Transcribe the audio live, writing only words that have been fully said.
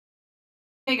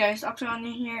Hey guys, Ep.1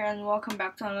 here, and welcome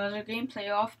back to another gameplay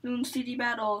of Bloons City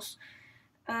Battles.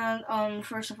 And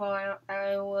first of all,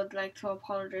 I would like to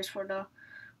apologize for the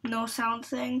no sound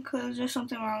thing, because there's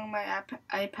something wrong with my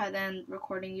iPad and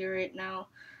recording you right now.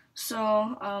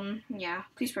 So yeah,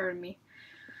 please bear with me.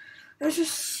 Let's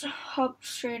just hop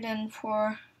straight in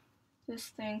for this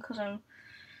thing, because I'm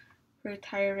very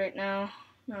tired right now.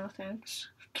 No thanks.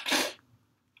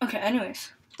 Okay,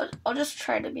 anyways, I'll just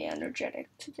try to be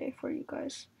energetic today for you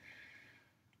guys.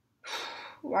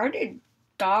 Why are there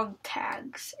dog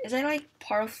tags? Is that like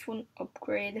part of an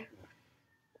upgrade?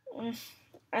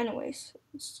 Anyways,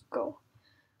 let's go.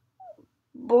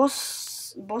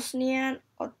 Bosnian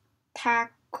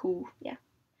Otaku. Yeah,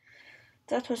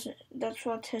 that's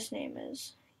what his name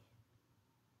is.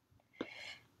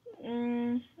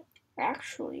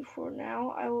 Actually, for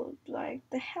now, I would like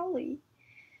the heli,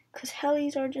 cause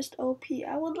helis are just OP.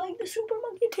 I would like the super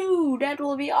monkey too. That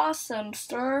will be awesome,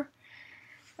 sir.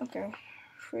 Okay,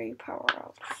 free power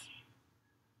ups.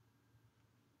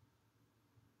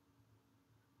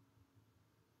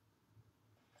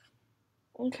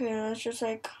 Okay, let's just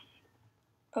like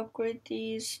upgrade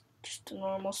these, just the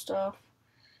normal stuff.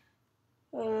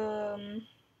 And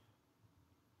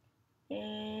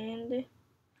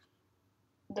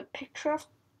the picture at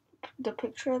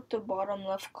the bottom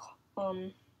left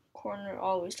corner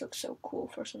always looks so cool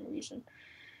for some reason.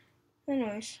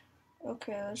 Anyways,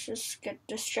 okay, let's just get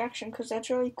distraction, because that's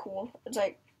really cool. It's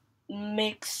like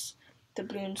makes the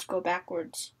balloons go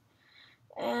backwards.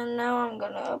 And now I'm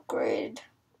gonna upgrade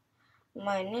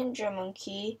my ninja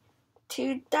monkey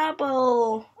to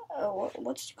double.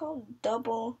 What's it called?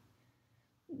 Double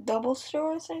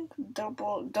throw, I think.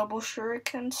 Double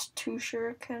shurikens, 2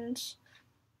 shurikens.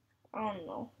 I don't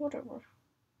know, whatever.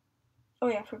 Oh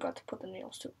yeah, I forgot to put the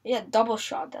nails too. Yeah, double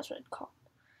shot, that's what it's called.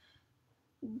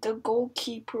 The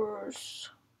goalkeepers.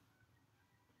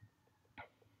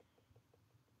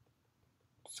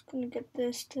 Just gonna get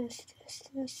this.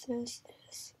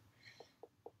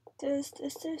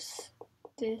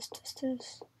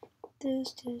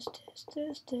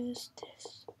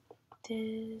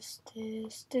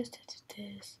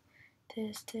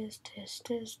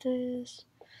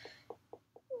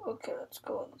 Okay, let's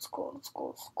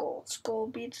go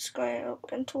beat this guy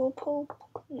up into a pulp.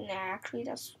 Nah, actually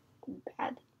that's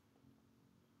bad.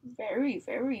 Very,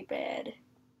 very bad.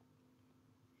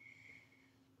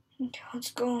 Okay,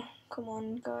 let's go. Come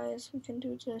on, guys, we can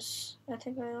do this. I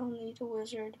think I don't need a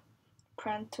wizard.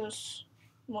 Prantus,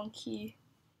 monkey.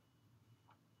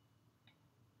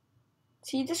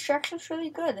 See, distraction's really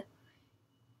good.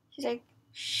 He's like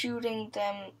shooting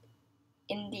them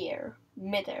in the air,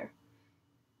 midair.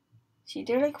 See,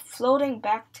 they're like floating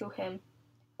back to him.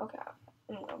 Okay,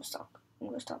 I'm gonna stop. I'm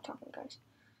gonna stop talking, guys.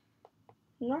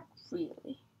 Not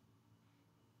really.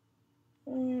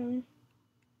 I'm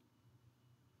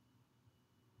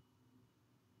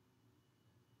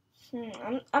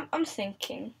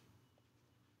thinking.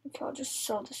 Okay, I'll just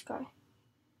sell this guy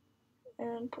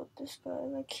and put this guy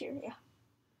like here. Yeah, I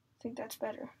think that's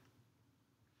better.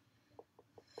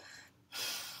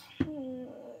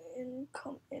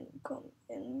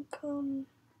 Income.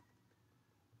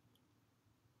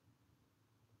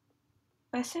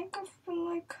 I think I've been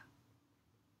like,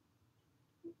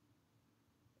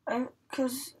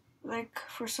 cause like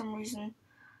for some reason.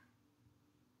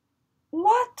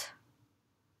 What?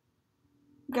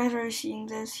 Guys, are you seeing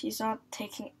this? He's not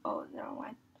taking. Oh, never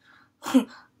mind. I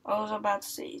was about to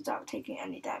say he's not taking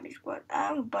any damage, but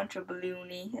I'm a bunch of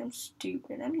balloony. I'm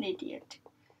stupid. I'm an idiot.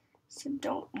 So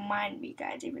don't mind me,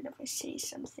 guys, even if I say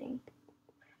something.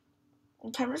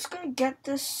 Okay, I'm just gonna get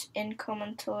this income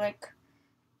until like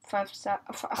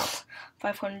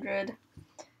 500,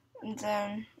 and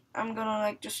then I'm gonna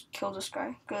like just kill this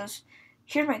guy. Cause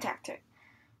here's my tactic.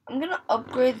 I'm gonna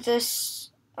upgrade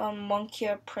this monkey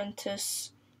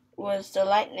apprentice with the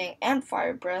lightning and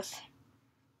fire breath,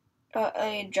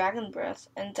 a dragon breath,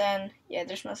 and then yeah,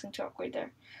 there's nothing to upgrade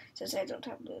there since I don't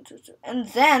have blue tutu. And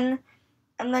then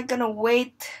I'm not gonna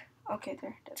wait. Okay,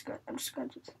 there, that's good. I'm just gonna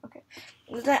do this. Okay,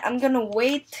 I'm gonna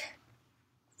wait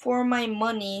for my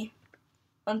money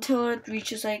until it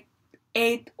reaches like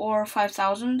 8 or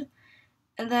 5,000,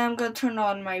 and then I'm gonna turn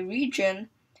on my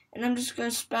region, and I'm just gonna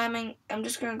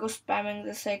go spamming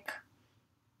this like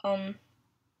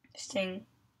this thing.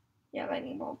 Yeah,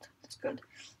 lightning bolt. That's good.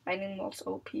 Lightning bolt's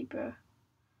OP, bro.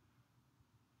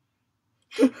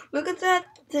 Look at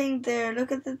that thing there.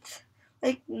 Look at that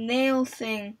like nail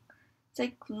thing. It's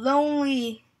like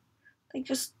lonely, like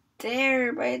just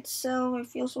there by itself. I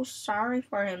feel so sorry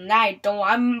for him. Nah, I don't.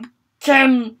 I'm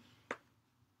Tim.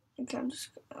 Okay, I'm just.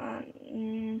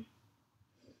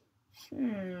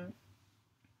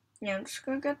 Yeah, I'm just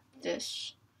gonna get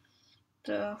this.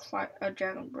 The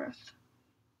dragon breath.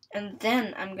 And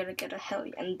then I'm gonna get a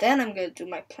heli. And then I'm gonna do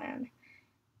my plan.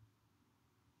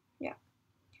 Yeah.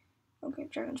 Okay,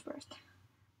 dragon's breath.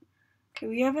 Okay,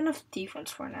 we have enough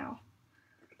defense for now.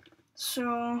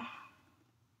 So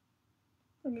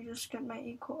let me just get my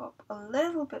eco up a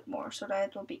little bit more so that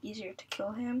it will be easier to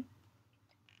kill him.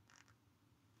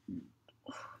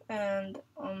 And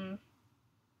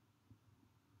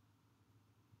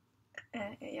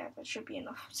yeah, that should be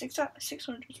enough.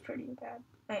 600 is pretty bad.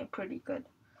 Pretty good.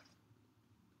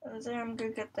 And then I'm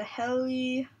gonna get the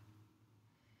heli.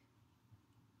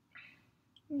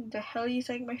 The heli is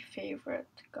like my favorite,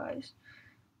 guys.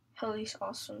 Heli's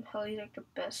awesome. Heli's like the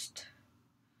best.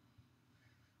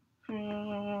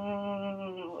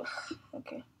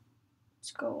 Okay,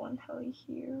 let's go on heli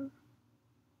here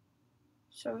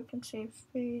so we can save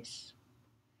face.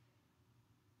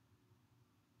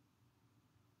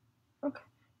 Okay,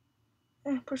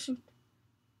 pursuit.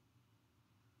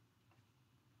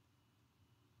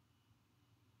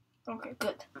 Okay,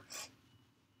 good.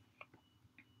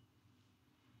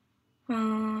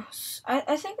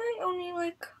 I think I only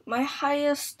like my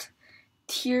highest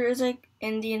tier is like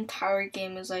in the entire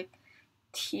game is like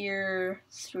tier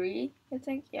 3, I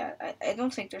think. Yeah, I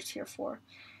don't think there's tier 4.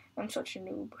 I'm such a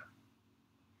noob.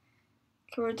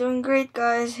 Okay, we're doing great,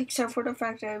 guys, except for the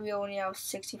fact that we only have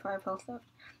 65 health left.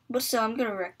 But still, I'm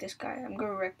gonna wreck this guy. I'm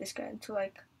gonna wreck this guy into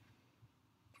like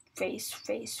face.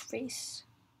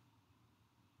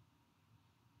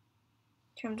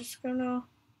 Okay, I'm just gonna...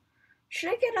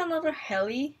 Should I get another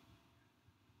heli?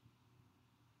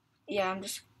 Yeah, I'm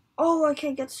just... Oh, I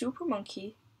can get Super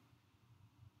Monkey.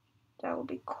 That would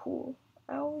be cool.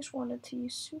 I always wanted to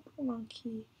use Super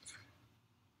Monkey.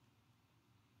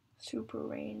 Super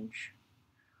range.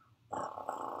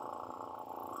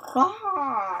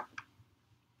 Ah!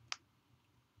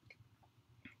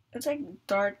 It's like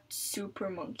Dart Super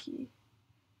Monkey.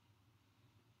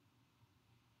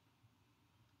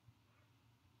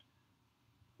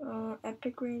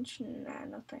 Epic range? Nah,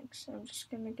 no thanks. I'm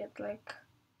just gonna get like...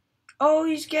 Oh,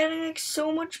 he's getting like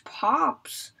so much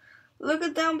pops. Look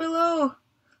at down below.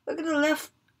 Look at the left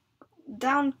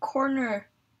down corner.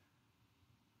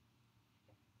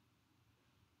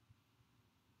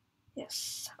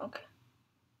 Yes, okay.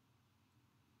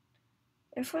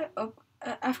 If I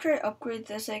after I upgrade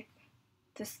this like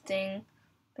this thing,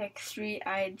 like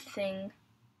 3-eyed thing.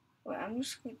 Wait, I'm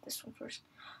just gonna get this one first.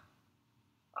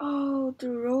 Oh,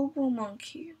 the Robo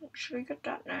Monkey. Should I get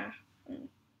that now?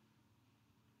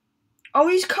 Oh,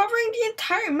 he's covering the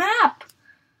entire map.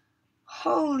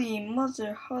 Holy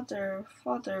mother,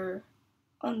 father,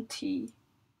 auntie.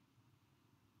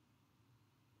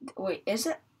 Wait, is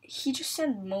it? He just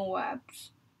said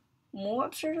Moabs.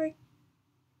 Moabs are like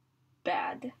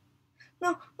bad.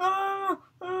 No.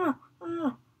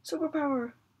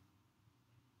 Superpower.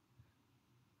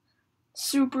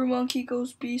 Super Monkey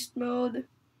goes beast mode.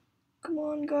 Come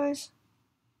on, guys.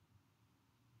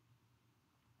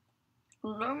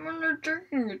 Okay,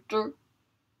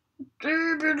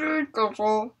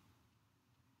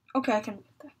 I can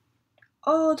get that.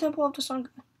 Oh, Temple of the Sun.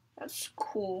 That's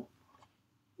cool.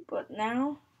 But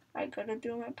now, I gotta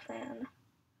do my plan.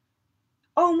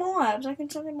 Oh, Moabs. I can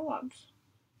send the Moabs.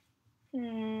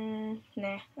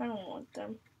 Nah, I don't want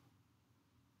them.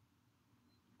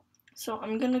 So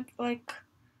I'm gonna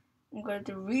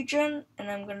do regen, and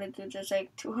I'm gonna do this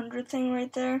like 200 thing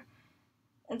right there.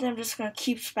 And then I'm just gonna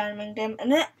keep spamming them.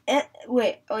 And then,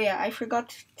 wait, oh yeah, I forgot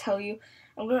to tell you.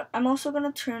 I'm also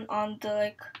gonna turn on the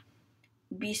like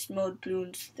beast mode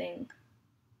Bloons thing.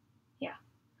 Yeah.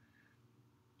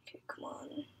 Okay, come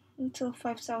on. Until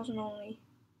 5,000 only.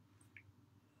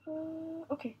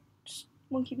 Okay, just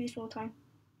monkey beast mode time.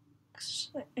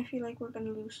 'Cause I feel like we're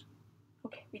gonna lose.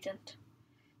 Okay, we didn't.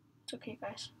 It's okay,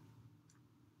 guys.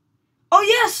 Oh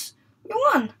yes! We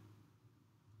won!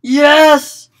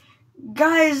 Yes!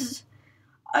 Guys,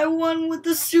 I won with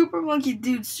the Super Monkey.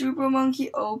 Dude, Super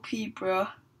Monkey OP, bro.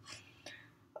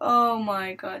 Oh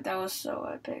my god, that was so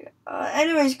epic.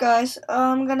 Anyways, guys,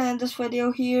 I'm gonna end this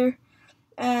video here.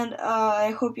 And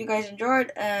I hope you guys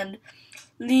enjoyed. And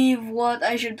leave what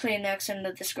I should play next in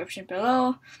the description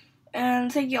below.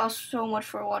 And thank you all so much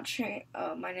for watching.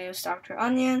 My name is Dr.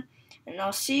 Onion. And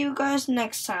I'll see you guys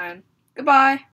next time. Goodbye.